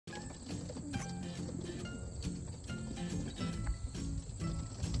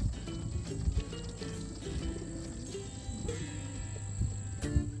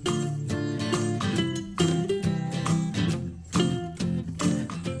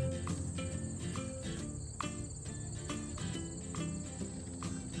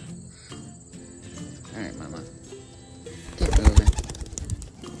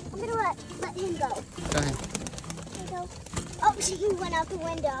out the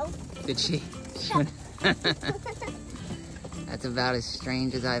window. Did she? That's about as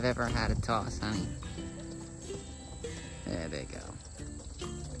strange as I've ever had a toss, honey. There they go.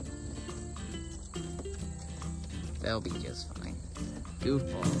 They'll be just fine.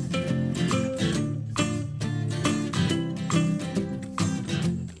 Goofballs.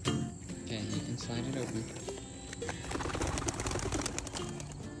 Okay, you can slide it open.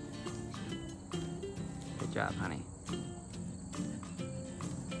 Good job, honey.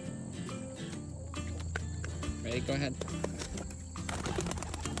 Ready? Go ahead.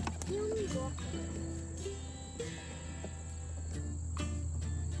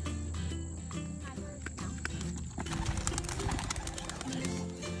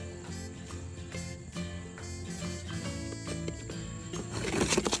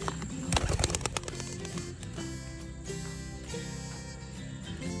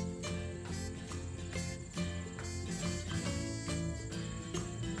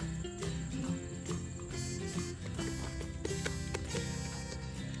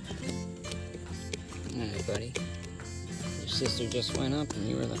 Alright, buddy. Your sister just went up, and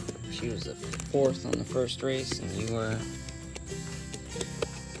she was the fourth on the first race, and you were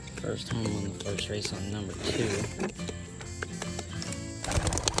first home on the first race on number 2.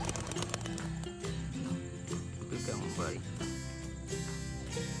 Keep going, buddy.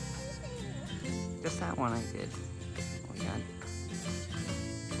 Just that one I did. We got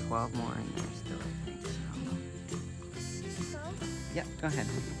 12 more in there still, I think so. Yep, go ahead.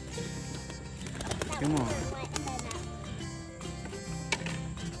 2 more.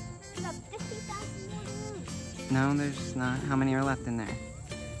 No, there's not. How many are left in there?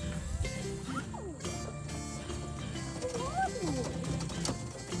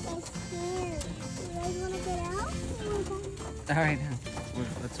 Alright,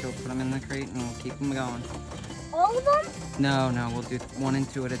 let's go put them in the crate and we'll keep them going. All of them? No, we'll do 1 and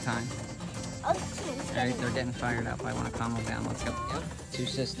 2 at a time. Okay. Alright, they're getting fired up. I want to calm them down. Let's go. Yep, 2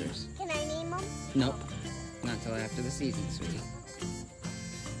 sisters. Can I name them? Nope. Not until after the season, sweetie.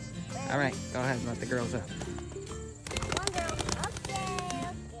 Alright, go ahead and let the girls up. One girl. Okay,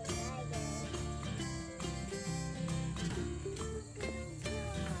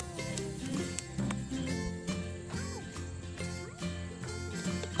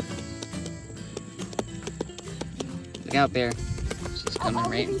 Look out there. She's coming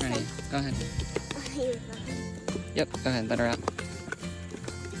right in front of you. Go ahead. Yep, go ahead. Let her out.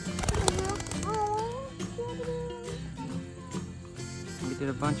 We did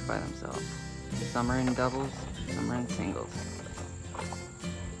a bunch by themselves. Some are in doubles, some are in singles.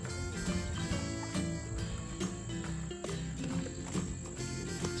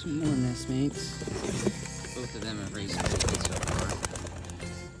 Some more nestmates. Both of them have raced pretty good so far.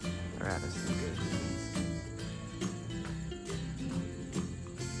 They're out of some good reasons.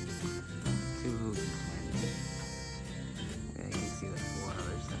 2 Hoogie twins. Yeah, you can see the 4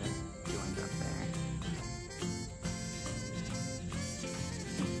 others that are joined up there.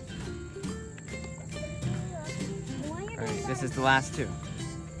 Alright, this is the last 2.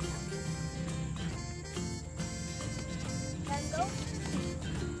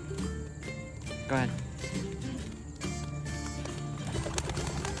 Go ahead.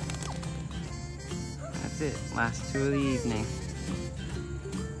 That's it. Last 2 of the evening.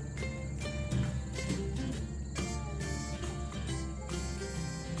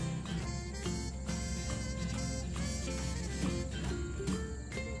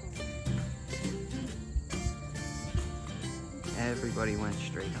 Everybody went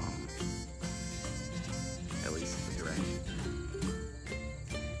straight home. At least the direction.